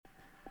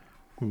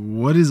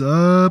What is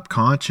up,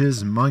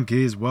 conscious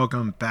monkeys?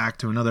 Welcome back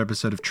to another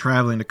episode of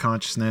Traveling to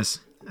Consciousness.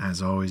 As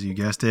always, you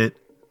guessed it,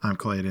 I'm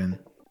Clayton,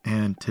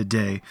 and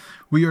today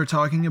we are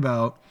talking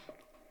about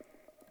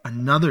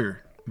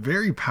another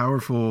very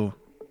powerful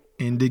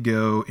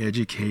Indigo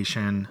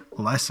education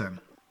lesson.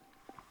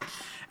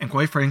 And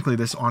quite frankly,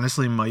 this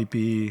honestly might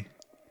be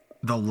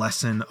the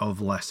lesson of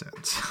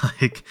lessons.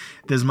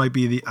 This might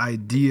be the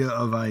idea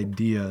of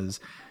ideas.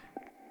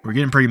 We're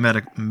getting pretty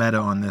meta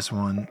on this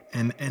one,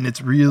 and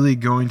it's really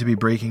going to be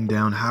breaking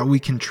down how we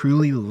can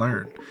truly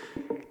learn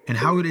and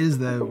how it is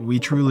that we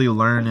truly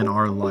learn in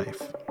our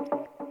life.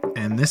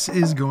 And this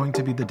is going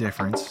to be the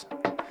difference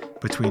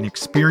between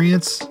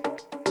experience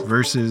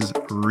versus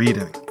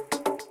reading.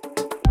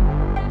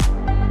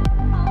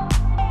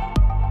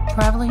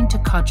 Traveling to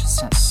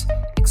Consciousness,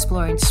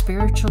 exploring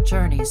spiritual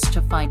journeys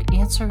to find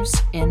answers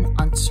in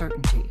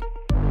uncertainty.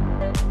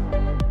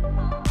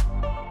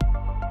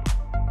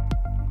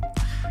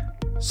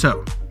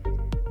 So,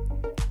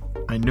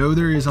 I know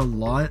there is a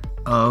lot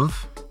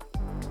of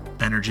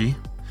energy.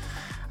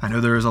 I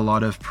know there is a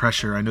lot of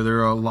pressure. I know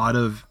there are a lot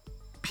of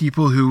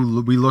people who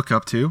we look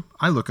up to,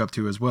 I look up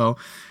to as well,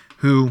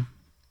 who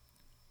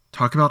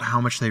talk about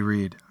how much they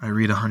read. I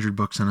read 100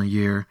 books in a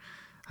year.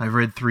 I've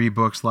read 3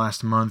 books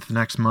last month.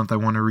 Next month I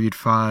want to read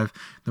 5.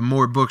 The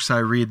more books I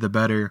read, the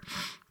better.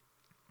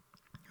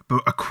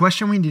 But a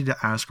question we need to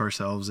ask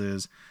ourselves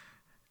is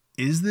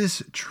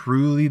this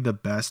truly the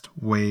best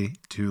way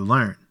to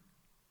learn?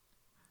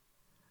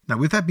 Now,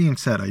 with that being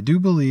said, I do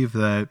believe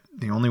that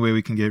the only way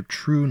we can get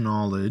true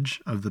knowledge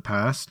of the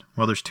past,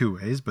 well, there's 2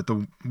 ways, but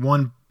the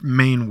one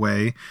main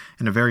way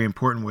and a very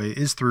important way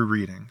is through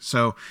reading.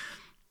 So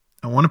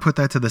I want to put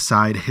that to the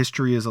side.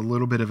 History is a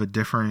little bit of a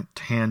different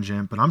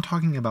tangent, but I'm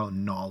talking about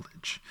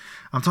knowledge.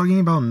 I'm talking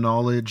about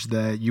knowledge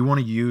that you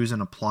want to use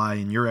and apply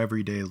in your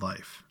everyday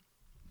life.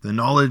 The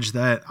knowledge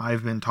that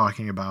I've been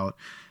talking about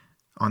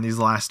on these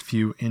last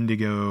few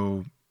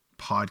Indigo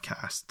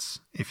podcasts,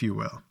 if you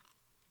will.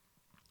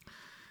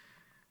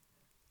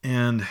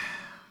 And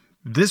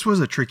this was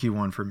a tricky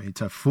one for me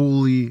to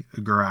fully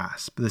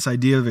grasp, this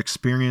idea of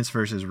experience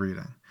versus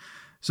reading.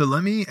 So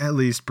let me at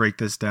least break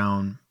this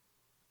down,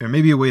 or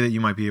maybe a way that you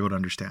might be able to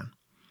understand.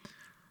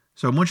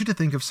 So I want you to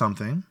think of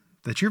something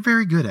that you're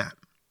very good at.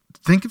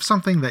 Think of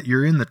something that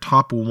you're in the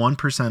top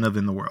 1% of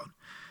in the world.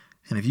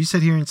 And if you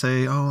sit here and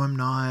say, oh, I'm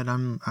not,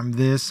 I'm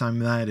this, I'm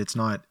that, it's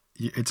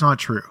not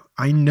true.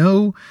 I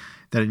know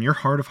that in your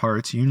heart of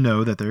hearts, you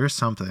know that there is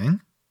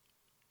something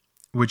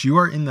which you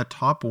are in the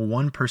top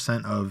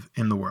 1% of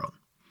in the world.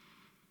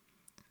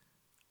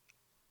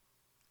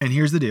 And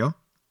here's the deal,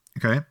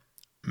 okay?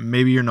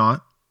 Maybe you're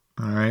not,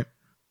 all right?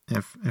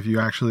 If you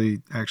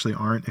actually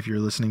aren't, if you're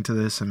listening to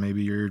this and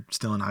maybe you're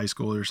still in high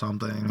school or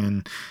something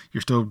and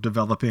you're still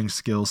developing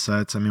skill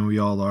sets, I mean, we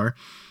all are.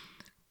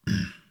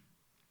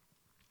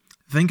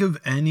 Think of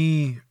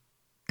any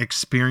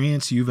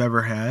experience you've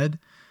ever had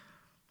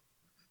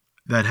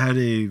that had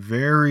a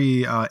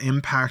very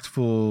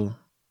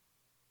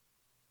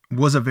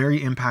was a very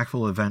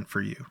impactful event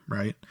for you,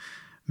 right?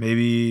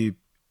 Maybe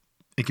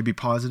it could be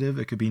positive,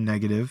 it could be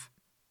negative.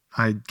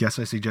 I guess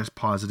I suggest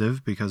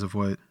positive because of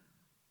what,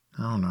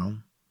 I don't know,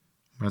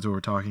 that's what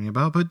we're talking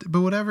about, but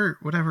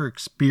whatever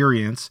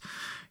experience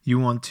you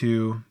want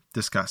to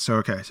discuss. So,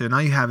 okay, so now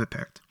you have it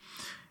picked.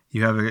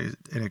 You have an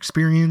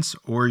experience,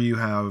 or you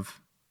have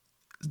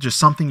just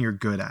something you're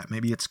good at.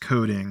 Maybe it's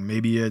coding,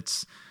 maybe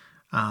it's,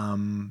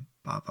 coding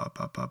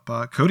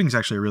is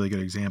actually a really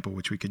good example,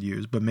 which we could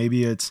use, but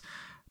maybe it's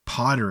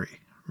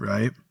pottery,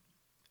 right?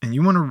 And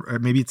you want to,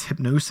 maybe it's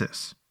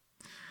hypnosis,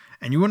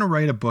 and you want to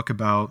write a book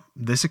about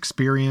this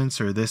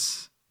experience or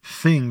this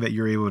thing that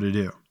you're able to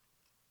do.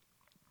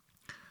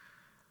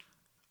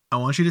 I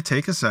want you to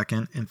take a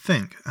second and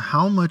think,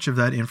 how much of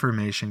that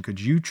information could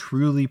you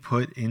truly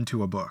put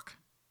into a book?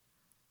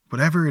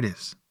 Whatever it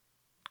is,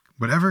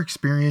 whatever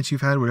experience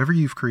you've had, whatever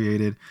you've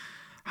created,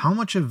 how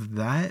much of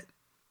that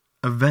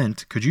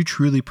event could you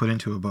truly put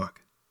into a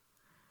book?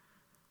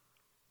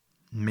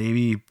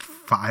 Maybe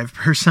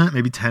 5%,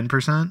 maybe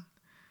 10%.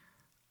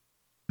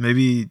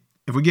 Maybe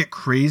if we get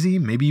crazy,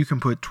 maybe you can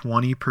put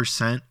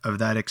 20% of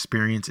that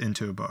experience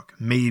into a book.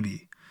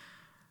 Maybe.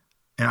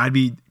 And I'd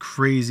be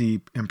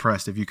crazy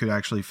impressed if you could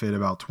actually fit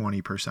about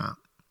 20%.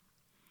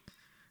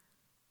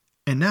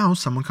 And now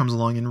someone comes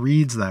along and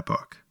reads that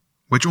book,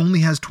 which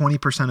only has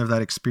 20% of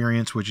that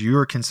experience, which you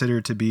are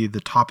considered to be the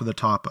top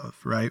of,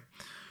 right?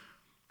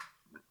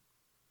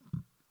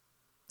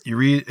 You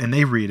read, and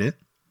they read it.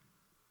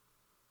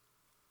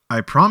 I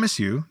promise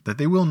you that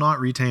they will not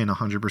retain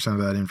 100% of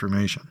that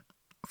information.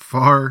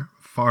 Far,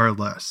 far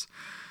less.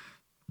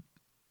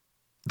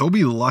 They'll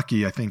be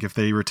lucky, I think, if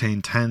they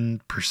retain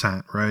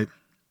 10%, right?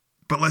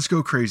 But let's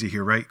go crazy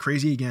here, right?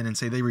 Crazy again and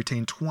say they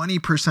retain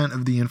 20%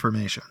 of the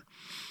information.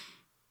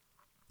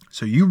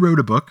 So you wrote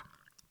a book,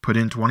 put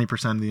in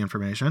 20% of the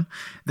information.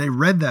 They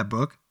read that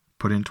book,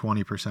 put in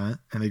 20%,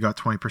 and they got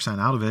 20%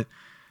 out of it.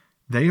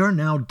 They are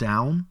now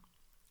down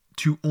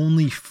to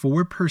only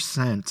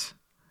 4%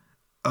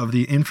 of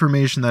the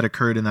information that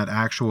occurred in that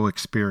actual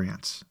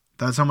experience.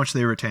 That's how much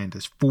they retained,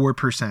 is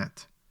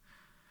 4%.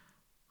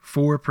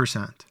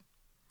 4%.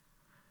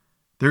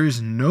 There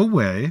is no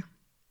way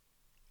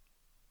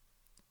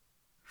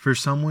for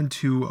someone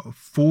to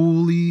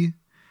fully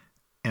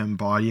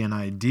embody an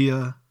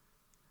idea,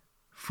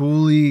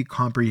 fully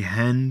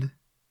comprehend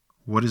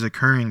what is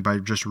occurring by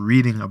just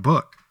reading a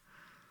book.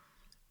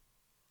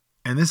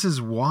 And this is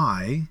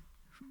why,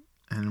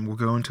 and we'll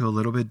go into a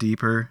little bit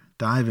deeper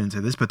dive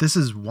into this, but this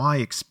is why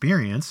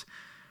experience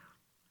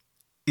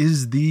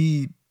is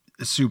the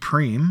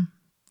supreme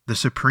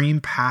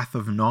path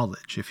of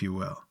knowledge, if you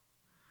will.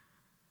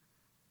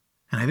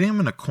 And I think I'm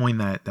going to coin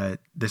that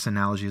this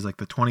analogy is like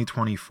the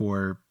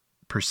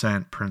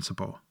 20-24%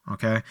 principle,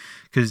 okay?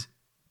 Because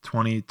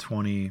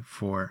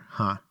 2024,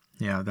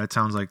 yeah, that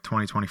sounds like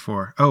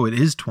 2024. Oh, it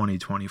is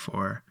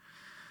 2024.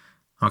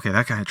 Okay,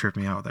 that kind of tripped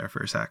me out there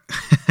for a sec.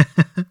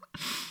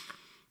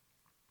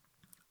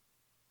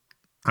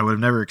 I would have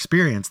never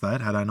experienced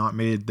that had I not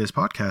made this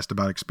podcast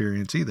about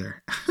experience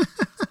either.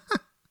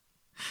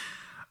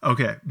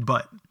 Okay,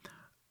 but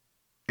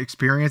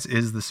experience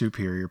is the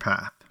superior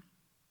path,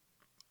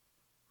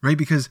 right?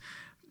 Because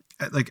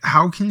like,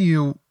 how can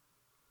you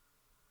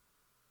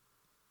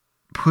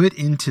put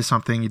into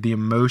something the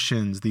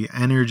emotions, the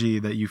energy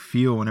that you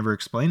feel whenever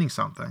explaining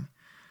something?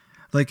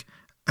 Like,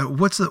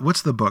 what's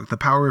the book, The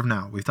Power of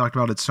Now? We've talked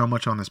about it so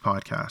much on this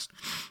podcast.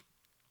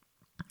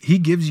 He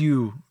gives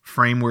you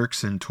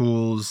frameworks and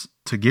tools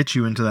to get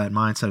you into that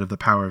mindset of the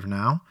power of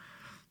now.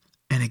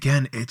 And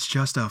again, it's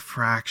just a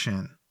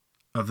fraction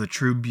of the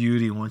true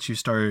beauty once you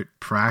start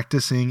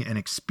practicing and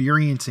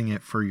experiencing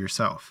it for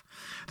yourself.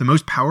 The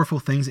most powerful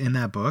things in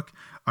that book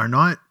are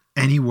not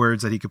any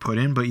words that he could put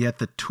in, but yet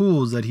the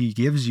tools that he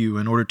gives you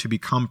in order to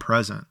become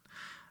present.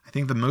 I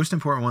think the most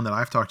important one that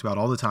I've talked about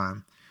all the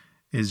time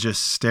is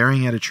just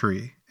staring at a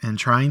tree and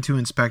trying to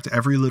inspect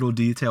every little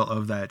detail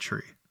of that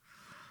tree.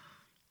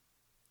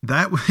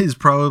 That is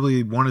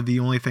probably one of the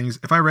only things,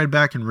 if I read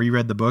back and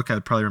reread the book,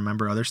 I'd probably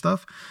remember other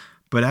stuff.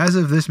 But as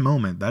of this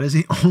moment, that is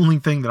the only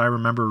thing that I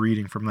remember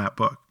reading from that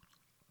book.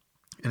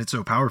 And it's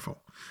so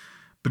powerful.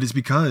 But it's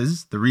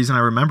because, the reason I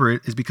remember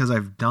it is because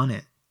I've done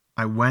it.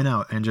 I went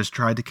out and just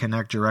tried to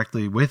connect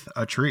directly with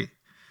a tree.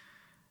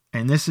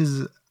 And this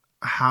is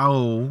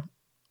how,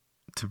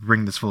 to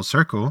bring this full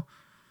circle,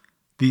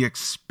 the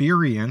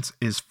experience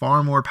is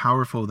far more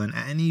powerful than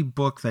any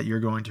book that you're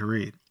going to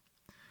read.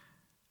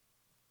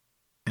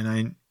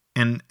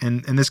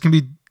 And this can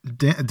be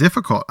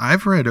difficult.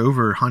 I've read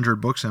over 100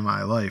 books in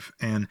my life,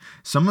 and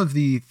some of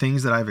the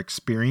things that I've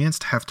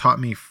experienced have taught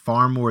me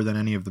far more than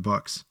any of the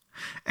books.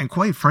 And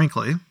quite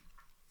frankly,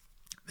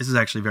 this is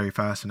actually very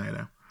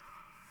fascinating.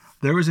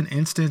 There was an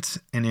instance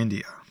in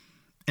India,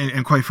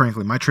 and quite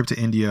frankly, my trip to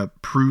India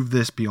proved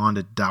this beyond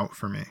a doubt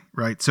for me,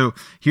 right? So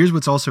here's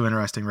what's also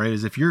interesting, right,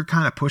 is if you're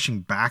kind of pushing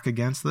back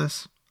against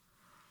this,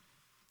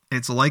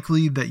 it's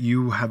likely that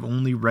you have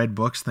only read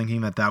books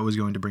thinking that that was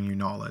going to bring you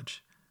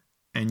knowledge,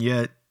 and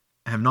yet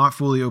have not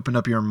fully opened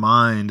up your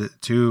mind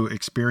to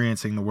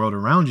experiencing the world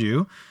around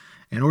you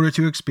in order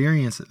to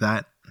experience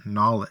that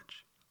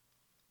knowledge.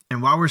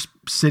 And while we're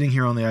sitting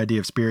here on the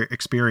idea of spirit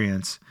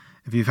experience,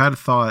 if you've had a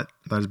thought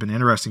that has been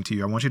interesting to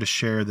you, I want you to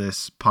share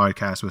this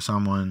podcast with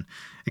someone.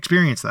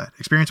 Experience that.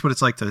 Experience what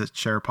it's like to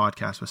share a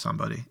podcast with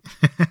somebody.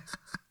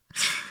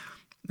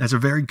 That's a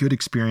very good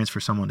experience for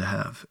someone to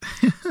have.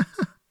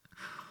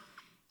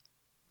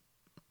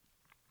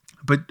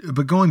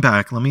 But going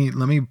back, let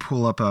me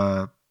pull up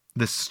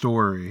this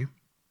story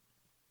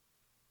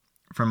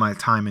from my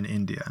time in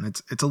India, and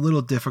it's a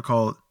little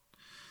difficult.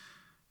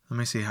 Let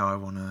me see how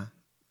I'm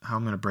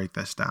going to break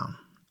this down.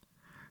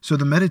 So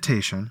the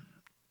meditation,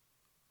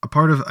 a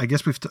part of, I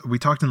guess we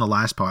talked in the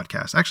last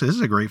podcast. Actually, this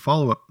is a great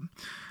follow-up.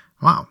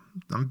 Wow,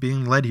 I'm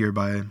being led here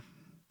by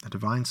a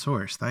divine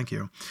source. Thank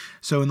you.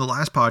 So in the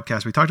last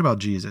podcast, we talked about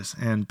Jesus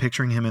and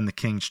picturing him in the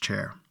king's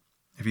chair.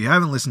 If you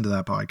haven't listened to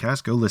that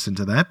podcast, go listen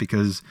to that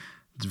because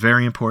it's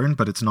very important,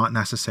 but it's not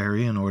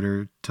necessary in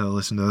order to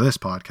listen to this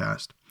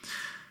podcast.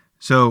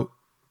 So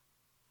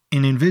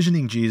in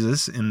envisioning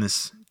Jesus in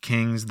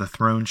the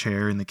throne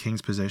chair in the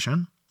king's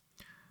position,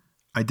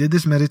 I did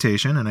this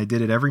meditation, and I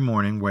did it every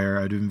morning where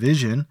I'd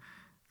envision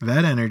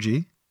that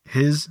energy,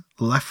 his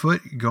left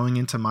foot going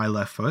into my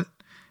left foot,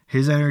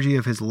 his energy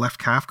of his left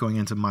calf going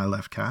into my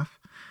left calf,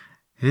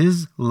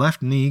 his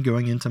left knee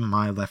going into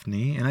my left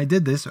knee. And I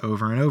did this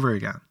over and over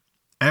again,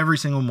 every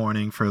single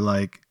morning for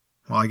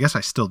I guess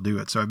I still do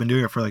it. So I've been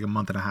doing it for like a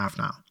month and a half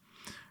now.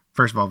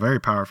 First of all, very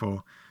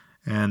powerful.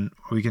 And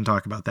we can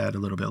talk about that a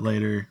little bit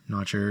later.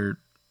 Not sure.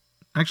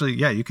 Actually,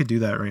 yeah, you could do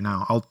that right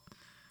now.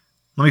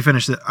 Let me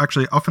finish it.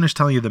 Actually, I'll finish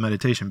telling you the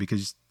meditation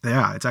because,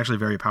 yeah, it's actually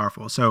very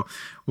powerful. So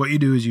what you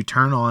do is you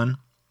turn on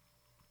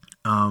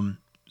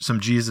some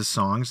Jesus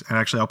songs. And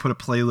actually, I'll put a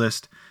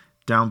playlist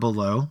down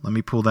below. Let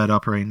me pull that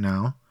up right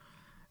now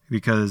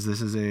because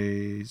this is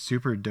a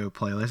super dope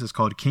playlist. It's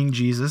called King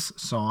Jesus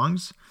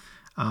Songs.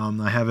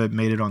 I have it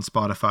made it on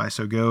Spotify.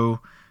 So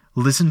go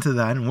listen to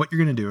that. And what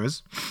you're going to do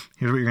is,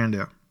 here's what you're going to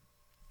do.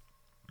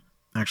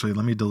 Actually,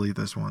 let me delete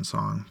this one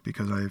song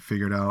because I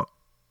figured out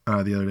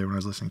the other day when I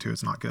was listening to it.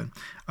 It's not good.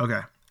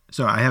 Okay.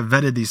 So I have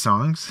vetted these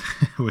songs,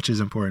 which is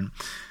important.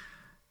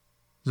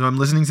 So I'm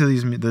listening to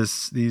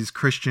these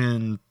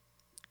Christian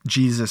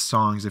Jesus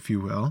songs, if you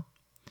will,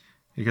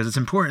 because it's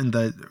important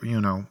that,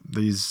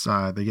 these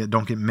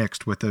don't get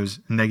mixed with those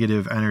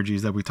negative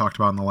energies that we talked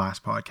about in the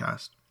last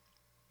podcast.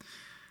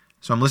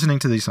 So I'm listening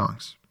to these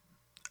songs.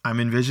 I'm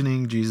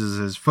envisioning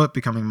Jesus' foot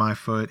becoming my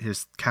foot,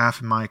 his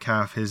calf my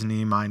calf, his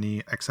knee my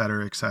knee,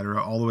 etc.,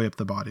 all the way up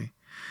the body.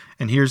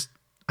 And here's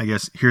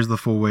the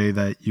full way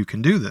that you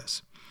can do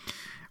this.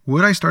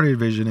 What I started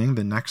envisioning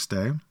the next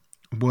day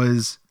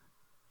was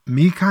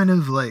me kind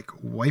of like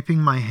wiping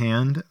my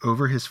hand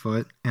over his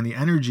foot, and the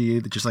energy,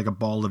 just like a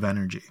ball of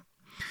energy.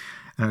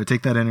 And I would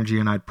take that energy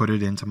and I'd put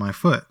it into my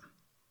foot.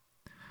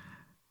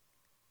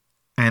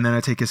 And then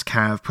I'd take his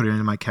calf, put it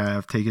into my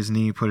calf, take his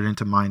knee, put it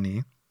into my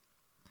knee.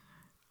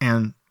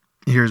 And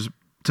here's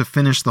to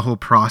finish the whole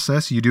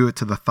process. You do it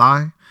to the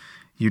thigh.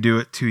 You do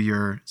it to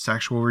your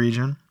sexual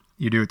region.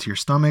 You do it to your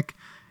stomach.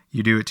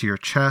 You do it to your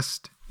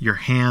chest, your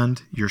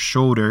hand, your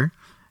shoulder,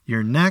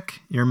 your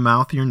neck, your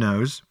mouth, your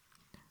nose,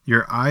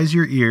 your eyes,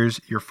 your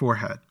ears, your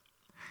forehead.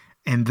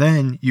 And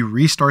then you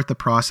restart the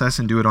process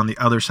and do it on the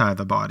other side of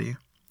the body.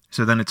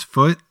 So then it's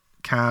foot,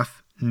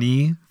 calf,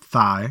 knee,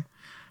 thigh,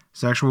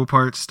 sexual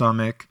part,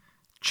 stomach,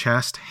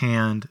 chest,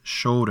 hand,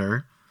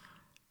 shoulder,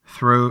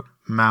 throat,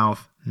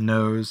 mouth,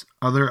 nose,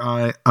 other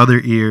eye, other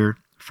ear,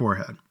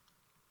 forehead.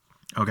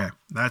 Okay,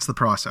 that's the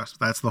process.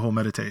 That's the whole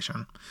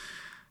meditation.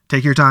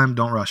 Take your time,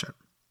 don't rush it.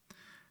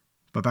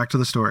 But back to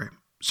the story.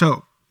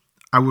 So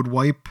I would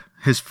wipe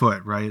his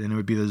foot, right? And it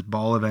would be this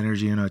ball of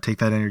energy, and I would take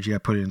that energy, I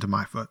put it into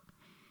my foot.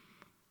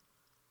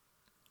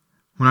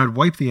 When I'd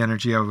wipe the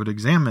energy, I would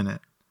examine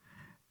it.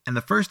 And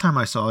the first time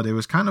I saw it, it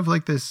was kind of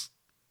like this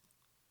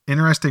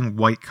interesting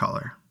white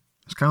color.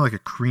 It's kind of like a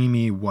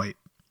creamy white.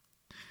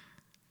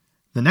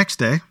 The next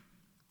day,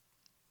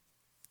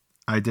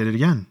 I did it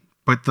again.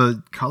 But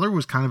the color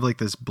was kind of like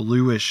this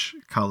bluish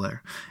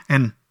color.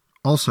 And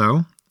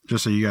also,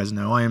 just so you guys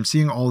know, I am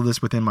seeing all of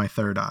this within my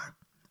third eye.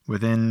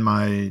 Within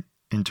my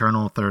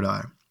internal third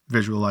eye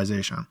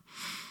visualization.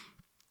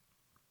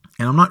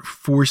 And I'm not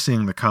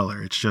forcing the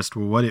color. It's just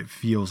what it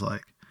feels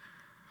like.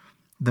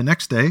 The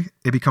next day,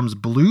 it becomes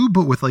blue,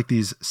 but with like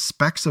these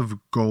specks of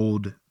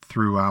gold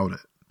throughout it.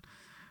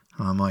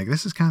 I'm like,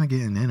 this is kind of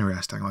getting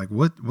interesting. Like,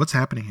 what's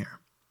happening here?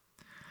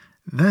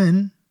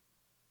 Then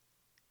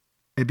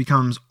it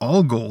becomes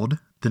all gold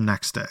the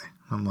next day.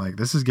 I'm like,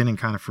 this is getting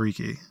kind of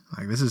freaky.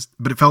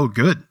 But it felt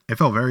good. It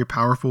felt very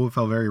powerful. It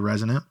felt very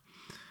resonant.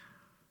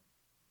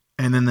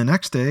 And then the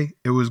next day,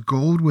 it was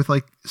gold with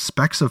like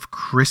specks of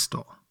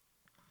crystal.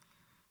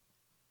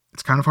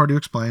 It's kind of hard to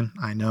explain,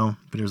 I know,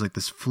 but it was like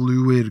this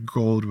fluid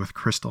gold with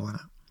crystal in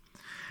it.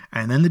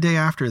 And then the day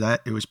after that,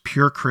 it was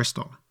pure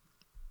crystal.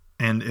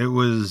 And it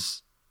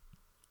was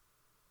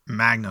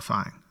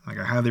magnifying. Like,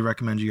 I highly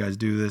recommend you guys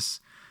do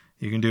this.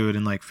 You can do it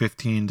in like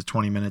 15 to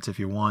 20 minutes if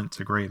you want. It's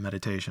a great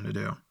meditation to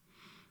do.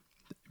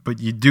 But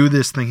you do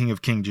this thinking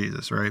of King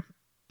Jesus, right?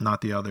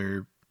 Not the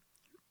other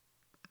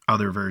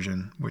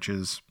version, which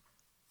is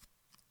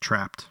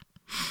trapped.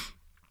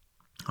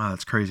 Oh,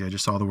 that's crazy. I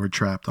just saw the word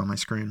trapped on my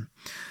screen.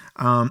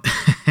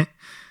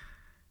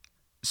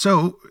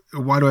 So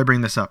why do I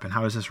bring this up, and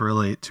how does this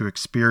relate to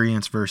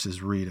experience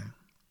versus reading?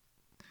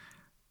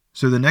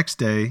 So the next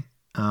day,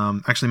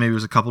 actually maybe it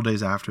was a couple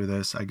days after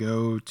this, I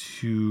go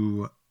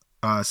to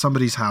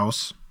somebody's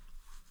house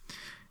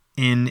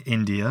in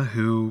India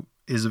who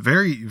is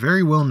very,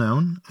 very well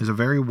known,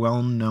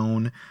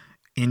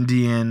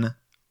 Indian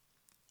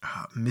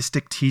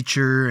mystic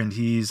teacher, and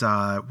he's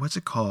what's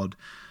it called?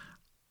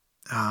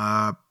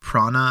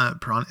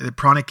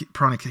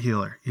 Pranic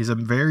healer. He's a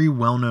very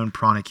well-known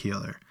pranic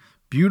healer.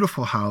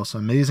 Beautiful house,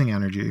 amazing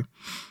energy.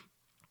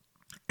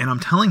 And I'm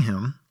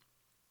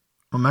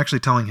actually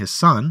telling his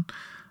son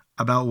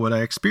about what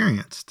I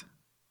experienced.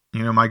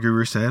 My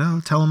guru said,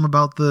 tell him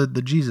about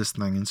the Jesus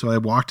thing. And so I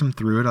walked him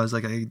through it. I was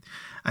like,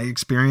 I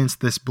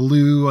experienced this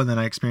blue, and then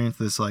I experienced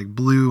this like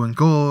blue and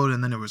gold,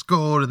 and then it was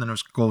gold, and then it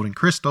was gold and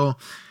crystal.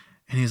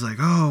 And he's like,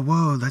 oh,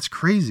 whoa, that's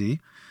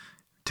crazy.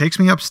 Takes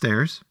me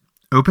upstairs,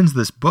 opens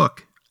this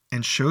book,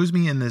 and shows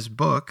me in this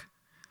book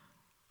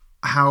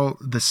how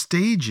the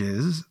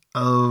stages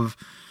of,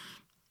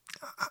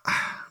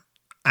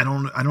 I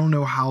don't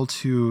know how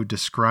to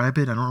describe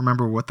it. I don't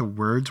remember what the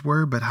words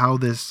were, but how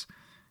this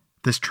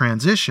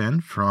transition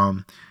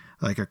from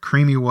like a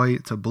creamy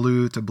white to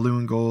blue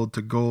and gold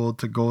to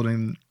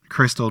golden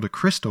crystal to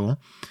crystal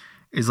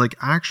is like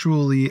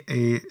actually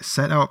a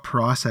set out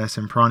process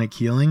in pranic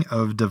healing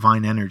of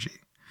divine energy.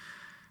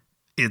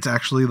 It's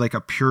actually like a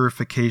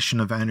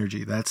purification of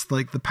energy. That's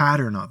like the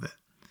pattern of it.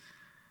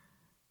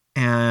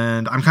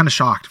 And I'm kind of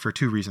shocked for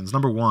two reasons.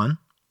 Number one,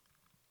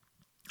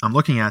 I'm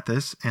looking at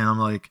this and I'm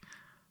like,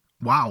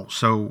 wow,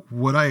 so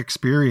what I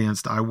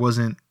experienced, I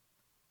wasn't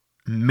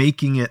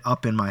making it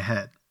up in my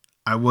head.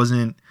 I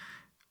wasn't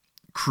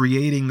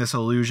creating this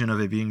illusion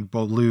of it being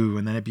blue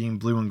and then it being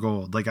blue and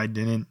gold. Like, I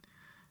didn't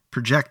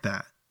project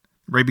that,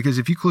 right? Because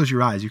if you close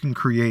your eyes, you can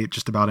create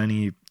just about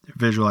any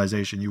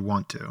visualization you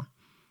want to.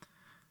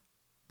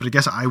 But I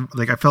guess I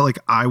felt like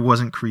I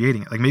wasn't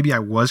creating it. Like maybe I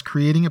was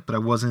creating it, but I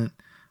wasn't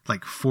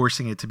like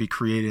forcing it to be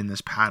created in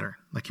this pattern.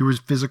 Like here was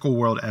physical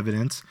world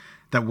evidence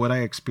that what I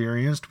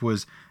experienced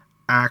was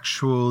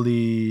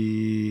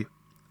actually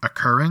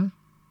occurring.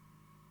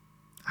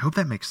 I hope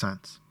that makes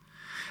sense.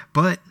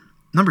 But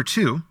number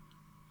two,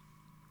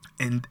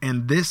 and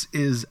this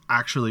is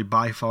actually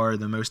by far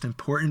the most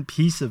important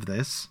piece of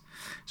this.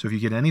 So if you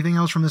get anything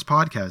else from this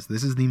podcast,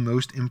 this is the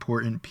most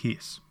important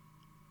piece.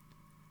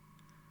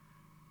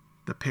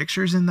 The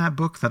pictures in that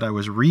book that I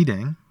was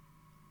reading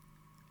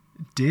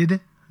did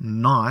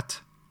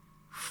not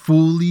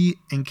fully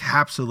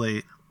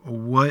encapsulate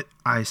what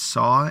I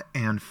saw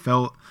and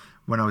felt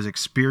when I was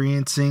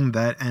experiencing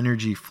that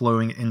energy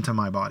flowing into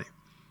my body.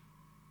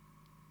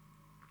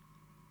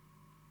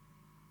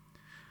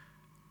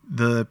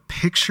 The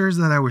pictures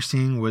that I was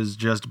seeing was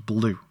just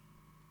blue,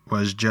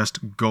 was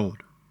just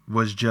gold,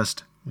 was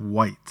just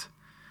white.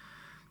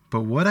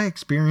 But what I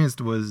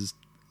experienced was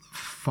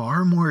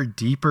far more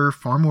deeper,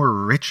 far more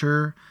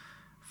richer,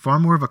 far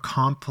more of a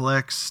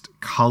complex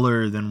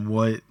color than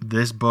what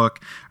this book,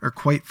 or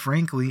quite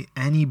frankly,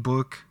 any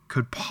book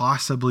could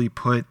possibly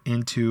put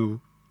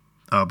into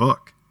a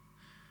book.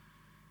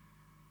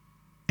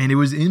 And it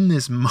was in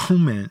this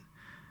moment,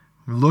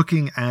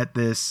 looking at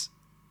this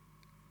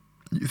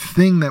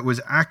thing that was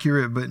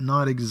accurate but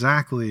not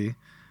exactly,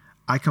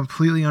 I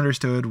completely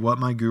understood what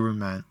my guru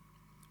meant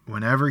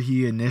whenever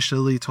he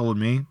initially told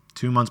me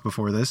 2 months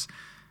before this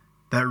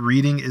that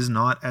reading is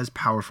not as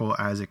powerful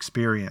as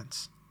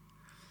experience.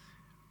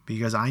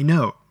 Because I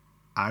know,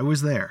 I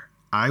was there.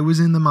 I was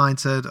in the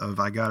mindset of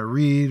I gotta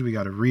read, we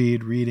gotta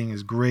read, reading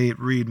is great,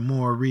 read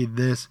more, read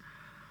this.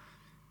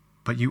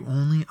 But you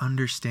only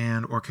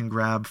understand or can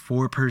grab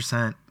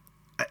 4%,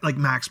 like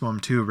maximum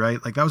too,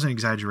 right? Like that was an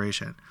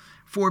exaggeration.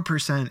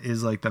 4%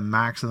 is like the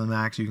max of the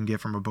max you can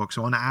get from a book.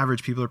 So on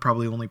average, people are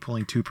probably only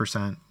pulling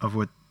 2% of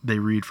what they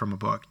read from a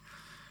book.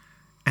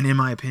 And in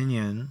my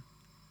opinion,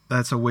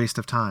 that's a waste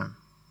of time.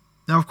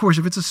 Now, of course,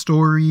 if it's a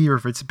story or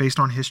if it's based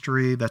on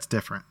history, that's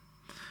different.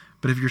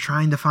 But if you're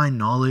trying to find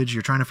knowledge,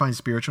 you're trying to find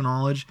spiritual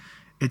knowledge,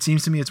 it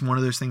seems to me it's one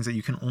of those things that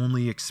you can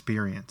only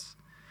experience.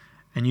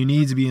 And you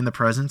need to be in the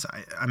presence,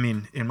 I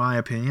mean, in my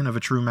opinion, of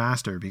a true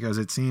master. Because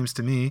it seems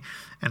to me,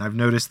 and I've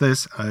noticed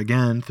this,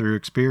 again, through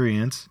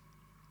experience,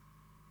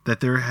 that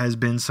there has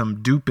been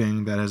some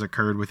duping that has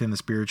occurred within the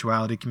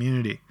spirituality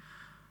community.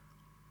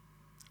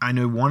 I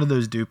know one of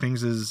those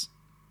dupings is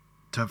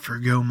to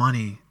forgo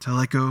money, to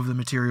let go of the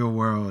material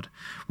world,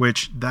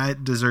 which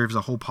that deserves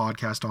a whole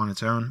podcast on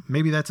its own.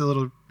 Maybe that's a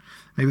little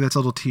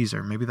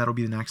teaser. Maybe that'll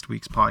be the next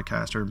week's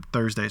podcast or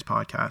Thursday's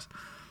podcast.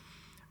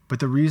 But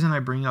the reason I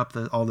bring up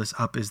all this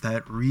up is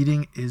that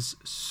reading is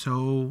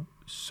so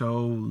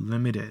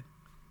limited.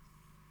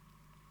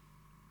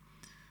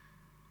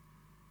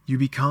 You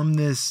become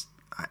this,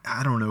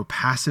 I don't know,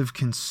 passive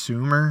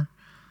consumer.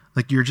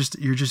 Like you're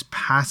just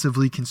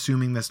passively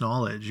consuming this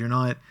knowledge. You're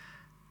not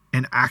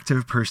an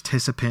active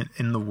participant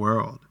in the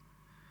world.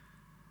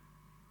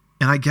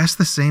 And I guess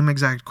the same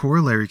exact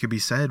corollary could be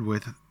said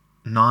with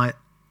not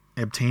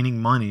obtaining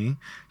money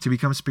to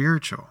become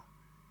spiritual.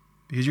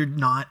 Because you're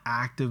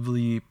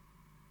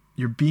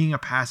being a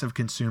passive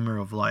consumer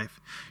of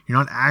life. You're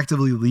not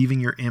actively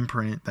leaving your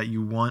imprint that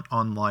you want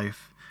on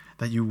life,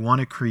 that you want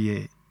to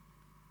create.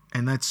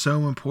 And that's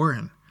so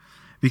important.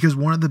 Because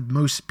one of the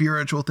most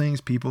spiritual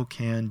things people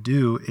can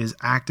do is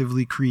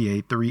actively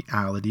create the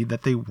reality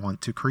that they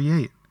want to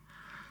create.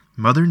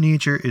 Mother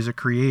Nature is a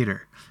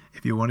creator.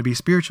 If you want to be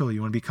spiritual,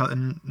 you want to be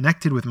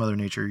connected with Mother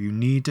Nature, you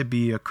need to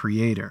be a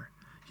creator.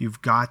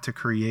 You've got to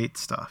create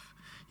stuff.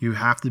 You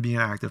have to be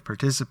an active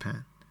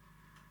participant.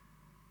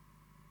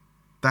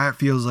 That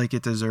feels like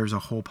it deserves a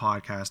whole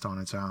podcast on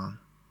its own.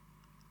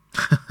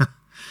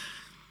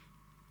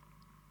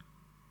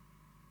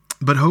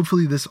 But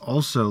hopefully this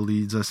also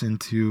leads us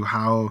into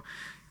how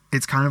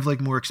it's kind of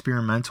like more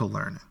experimental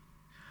learning.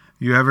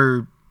 You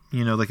ever,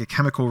 like a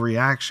chemical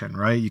reaction,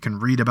 right? You can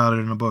read about it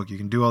in a book. You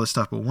can do all this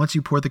stuff. But once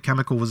you pour the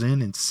chemicals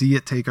in and see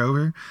it take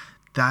over,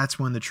 that's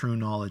when the true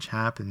knowledge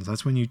happens.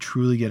 That's when you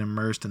truly get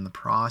immersed in the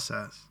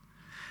process.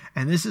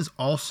 And this is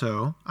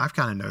also, I've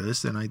kind of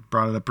noticed, and I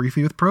brought it up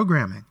briefly with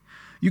programming.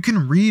 You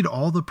can read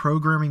all the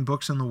programming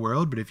books in the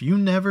world, but if you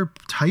never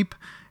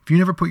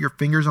put your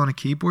fingers on a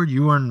keyboard,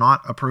 you are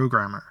not a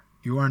programmer.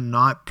 You are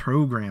not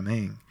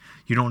programming.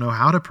 You don't know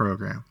how to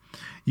program.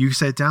 You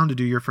sit down to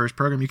do your first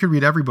program. You could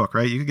read every book,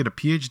 right? You could get a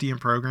PhD in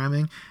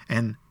programming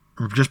and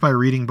just by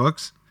reading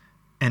books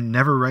and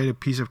never write a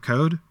piece of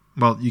code.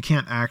 Well, you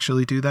can't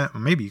actually do that.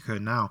 Well, maybe you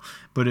could now.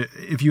 But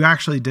if you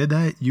actually did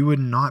that, you would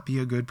not be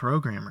a good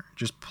programmer.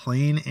 Just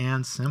plain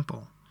and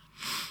simple.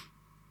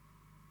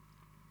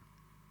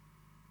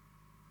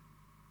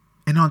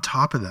 And on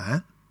top of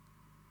that,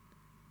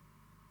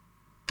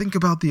 think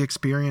about the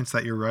experience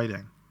that you're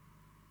writing,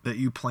 that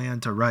you plan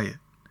to write.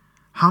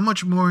 How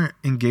much more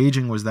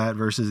engaging was that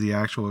versus the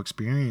actual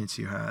experience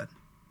you had?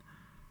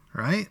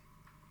 Right?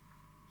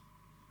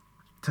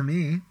 To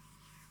me,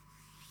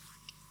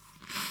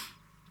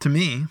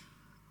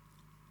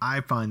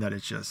 I find that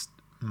it's just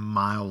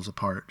miles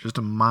apart, just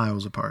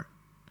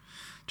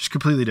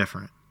completely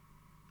different.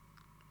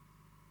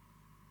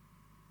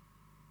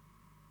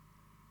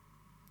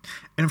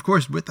 And of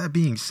course, with that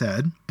being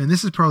said, and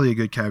this is probably a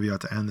good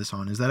caveat to end this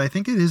on, is that I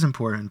think it is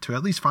important to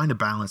at least find a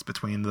balance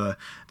between the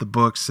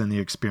books and the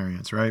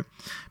experience, right?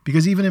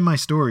 Because even in my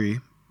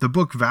story, the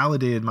book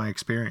validated my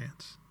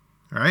experience,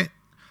 right?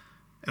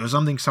 It was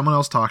something someone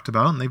else talked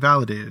about and they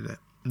validated it.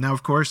 Now,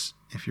 of course,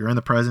 if you're in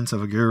the presence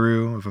of a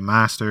guru, of a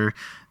master,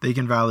 they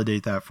can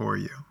validate that for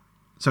you.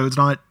 So it's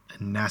not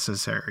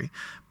necessary.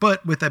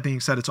 But with that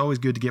being said, it's always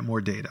good to get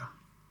more data.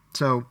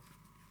 So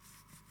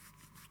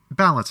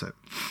balance it.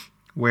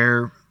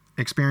 Where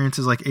experience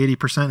is like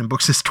 80% and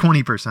books is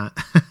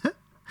 20%.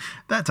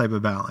 That type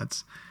of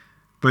balance.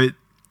 But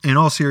in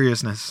all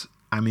seriousness,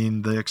 I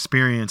mean, the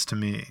experience to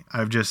me,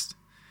 I've just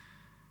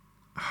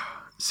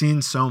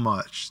seen so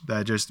much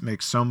that just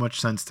makes so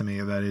much sense to me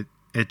that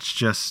it's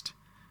just,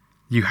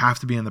 you have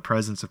to be in the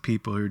presence of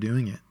people who are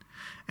doing it.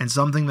 And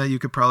something that you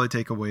could probably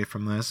take away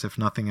from this, if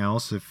nothing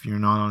else, if you're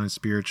not on a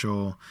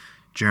spiritual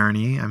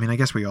journey, I mean, I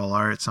guess we all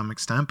are at some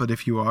extent, but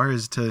if you are,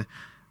 is to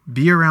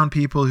be around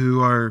people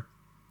who are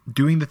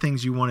doing the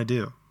things you want to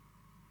do.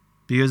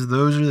 Because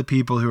those are the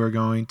people who are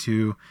going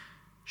to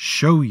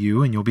show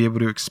you, and you'll be able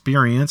to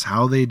experience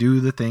how they do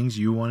the things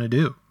you want to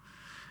do.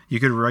 You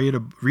could read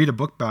a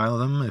book by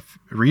them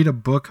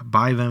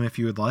if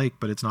you would like,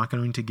 but it's not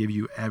going to give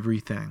you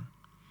everything.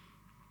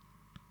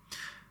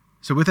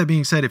 So with that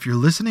being said, if you're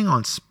listening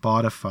on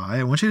Spotify,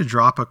 I want you to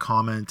drop a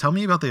comment. Tell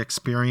me about the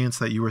experience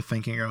that you were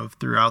thinking of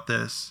throughout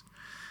this.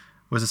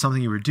 Was it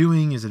something you were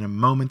doing? Is it a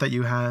moment that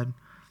you had?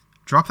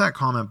 Drop that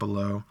comment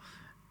below.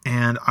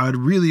 And I would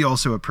really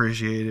also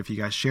appreciate if you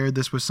guys shared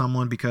this with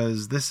someone,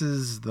 because this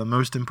is the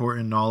most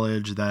important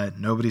knowledge that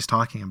nobody's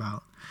talking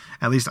about.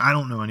 At least I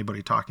don't know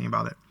anybody talking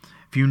about it.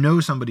 If you know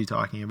somebody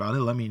talking about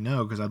it, let me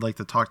know, because I'd like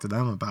to talk to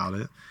them about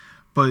it.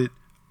 But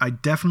I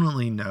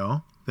definitely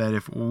know that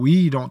if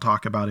we don't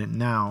talk about it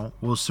now,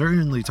 we'll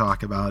certainly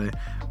talk about it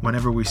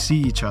whenever we see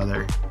each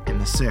other in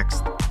the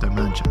 6th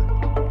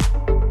dimension.